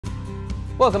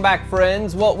Welcome back,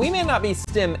 friends. Well, we may not be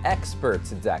STEM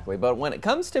experts exactly, but when it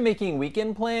comes to making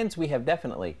weekend plans, we have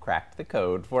definitely cracked the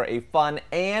code for a fun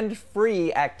and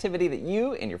free activity that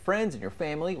you and your friends and your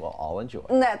family will all enjoy.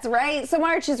 That's right. So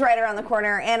March is right around the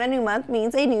corner, and a new month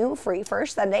means a new free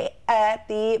first Sunday at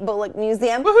the Bullock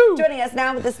Museum. Woohoo! Joining us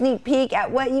now with a sneak peek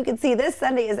at what you can see this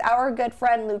Sunday is our good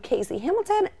friend Luke Casey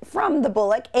Hamilton from the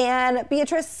Bullock and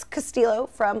Beatrice Castillo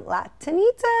from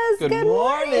Latinitas. Good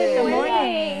morning. Good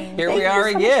morning. Here we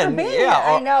are again. Yeah,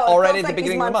 I know. Already at the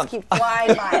beginning of the month. Keep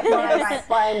flying by,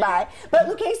 flying by. But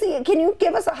Luke Casey, can you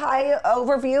give us a high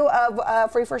overview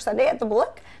of Free First Sunday at the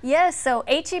Bullock? Yes, so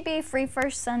HEB Free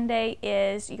First Sunday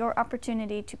is your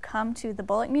opportunity to come to the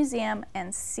Bullock Museum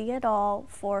and see it all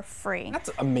for free. That's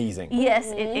amazing.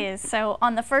 Yes, it is. So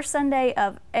on the first Sunday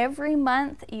of every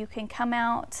month, you can come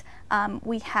out.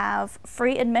 We have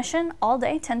free admission all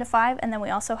day, 10 to 5, and then we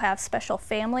also have special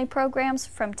family programs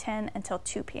from 10 until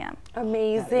 2 p.m. Amazing.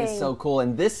 That is so cool.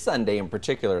 And this Sunday in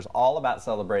particular is all about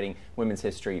celebrating Women's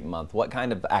History Month. What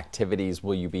kind of activities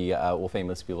will you be, will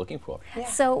Famous be looking for? Yeah.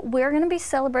 So we're going to be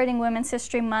celebrating Women's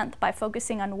History Month by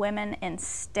focusing on women in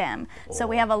STEM. So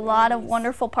we have a lot of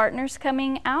wonderful partners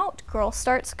coming out. Girl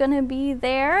Start's going to be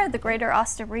there, the Greater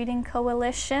Austin Reading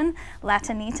Coalition,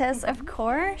 Latinitas, of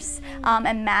course,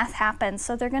 and Math Happens.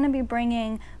 So they're going to be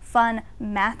bringing fun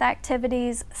math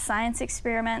activities, science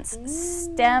experiments,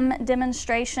 STEM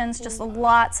demonstrations, just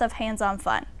lots of hands-on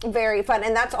fun. Very fun,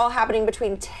 and that's all happening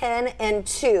between 10 and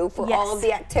 2 for all of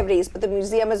the activities, but the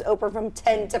museum is open from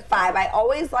 10 to 5. I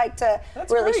always like to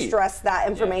really stress that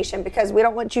information because we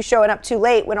don't want you showing up too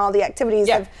late when all the activities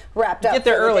have wrapped up. Get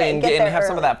there early and have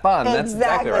some of that fun. That's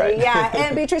exactly right. Yeah,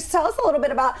 and Beatrice, tell us a little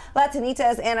bit about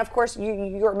Latinitas and, of course,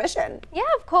 your mission. Yeah,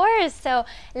 of course. So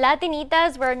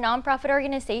Latinitas, we're a nonprofit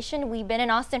organization. We've been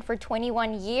in Austin for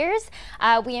 21 years.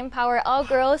 We empower all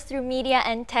girls through media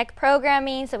and tech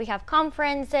programming. So we have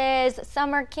conferences,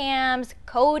 summer camps,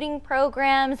 coding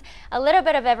programs, a little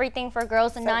bit of everything for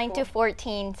girls 9 to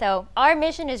 14. So our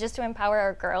mission is just to empower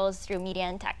our girls through media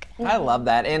and tech. I love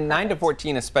that. And 9 to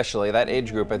 14 especially, that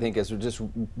age group I think is just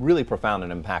really profound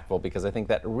and impactful because I think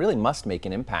that really must make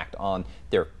an impact on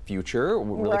their future,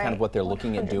 really kind of what they're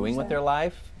looking at doing with their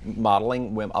life,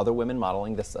 modeling, other women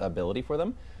modeling this ability for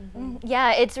them.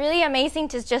 Yeah, it's really amazing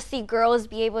to just see girls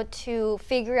be able to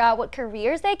figure out what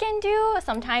careers they can do.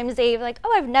 Sometimes they're like,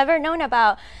 oh, I've never known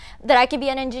about that I can be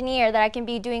an engineer, that I can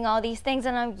be doing all these things,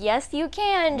 and I'm, yes, you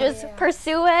can. Just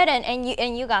pursue it,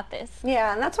 and you got this.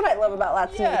 Yeah, and that's what I love about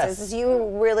Latinitas is you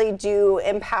really do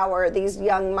empower these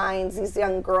young minds, these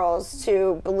young girls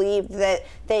to believe that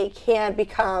they can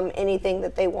become anything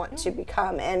that they want to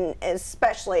become, and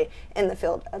especially in the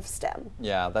field of STEM.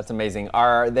 Yeah, that's amazing.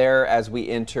 Are there, as we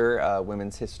enter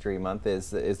Women's History Month,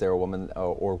 is there a woman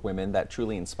or women that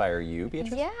truly inspire you,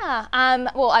 Beatrice? Yeah,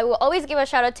 well, I will always give a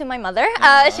shout out to my mother.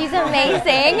 She's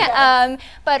amazing.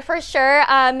 But for sure,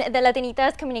 the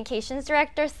Latinitas Communications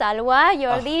Director, Salwa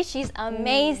Jordi, she's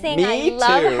amazing. I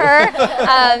love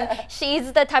her.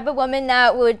 She's the type of woman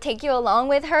that would take you along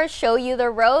with her, show you the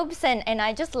ropes, and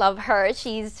I just love her.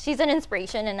 She's an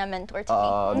inspiration and a mentor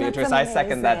to me. Beatrice, I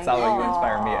second that. Salwa, you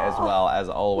inspire me as well, as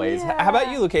always. How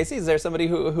about you, Luke Casey? Is there somebody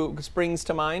who springs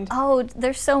to mind? Oh,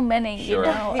 there's so many, you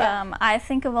know. I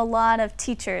think of a lot of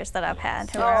teachers that I've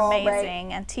had who are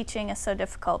amazing, and teaching is so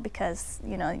difficult because,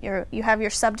 you know, you have your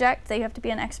subject that you have to be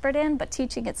an expert in, but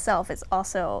teaching itself is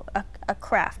also a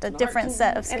craft, a different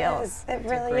set of skills. It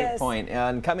really Great point.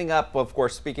 And coming up, of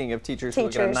course, speaking of teachers, we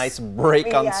get a nice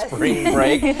break on spring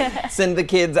break. Send the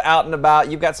kids out and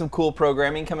about. You've got some cool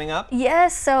programming coming up?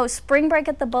 Yes, so spring break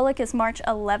at the Bullock is March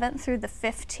 11th through the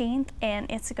 15th,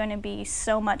 and it's going to be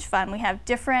so much fun. We have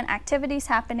different activities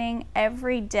happening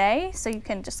every day, so you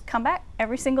can just come back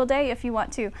every single day if you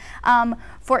want to.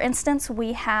 For instance,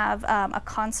 we have a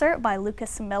concert by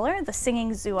Lucas Miller, the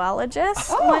singing zoologist,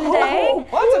 one day.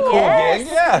 That's a cool gig,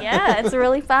 yeah, it's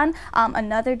really fun.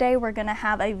 Another day we're going to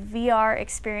have a VR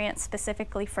experience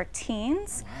specifically for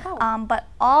teens, but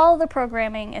all the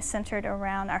programming is centered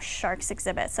around our sharks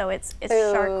exhibit, so it's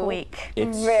Shark Week.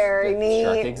 It's very neat.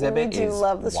 Shark exhibit we do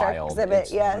love the shark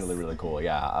exhibit. It's really, really cool.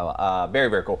 Yeah, very,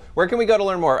 very cool. Where can we go to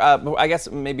learn more? I guess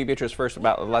maybe Beatrice first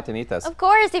about Latinitas. Of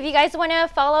course, if you guys want to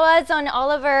follow us on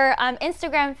all of our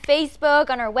Instagram, Facebook,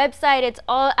 on our website, it's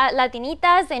all at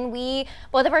Latinitas, and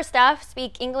both of our staff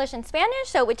speak English and Spanish,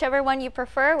 so whichever one you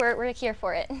prefer, we're here for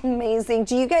for it. Amazing.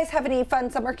 Do you guys have any fun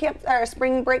summer camps or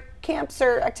spring break camps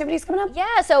or activities coming up?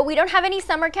 Yeah, so we don't have any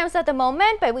summer camps at the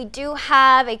moment, but we do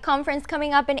have a conference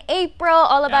coming up in April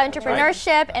all about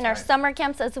entrepreneurship and our summer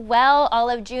camps as well, all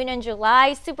of June and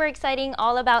July. Super exciting,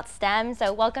 all about STEM.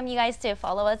 So welcome you guys to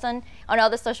follow us on all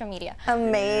the social media.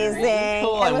 Amazing.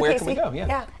 Cool. And where can we go?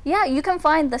 Yeah, you can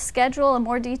find the schedule and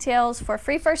more details for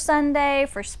Free First Sunday,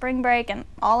 for spring break, and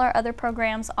all our other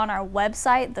programs on our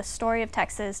website,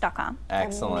 thestoryoftexas.com.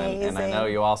 Excellent. Amazing. And I know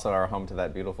you also are home to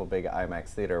that beautiful big IMAX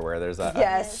theater where there's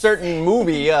a certain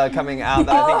movie coming out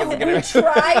that I think is going to be.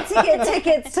 We tried to get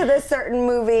tickets to this certain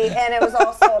movie and it was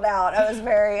all sold out. I was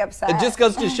very upset. It just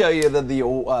goes to show you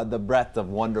the breadth of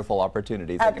wonderful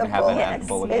opportunities that can happen at the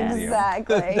Bullock Museum.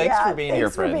 Exactly. Thanks for being here,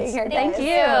 friends. Thank you. Thank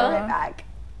you. Right back.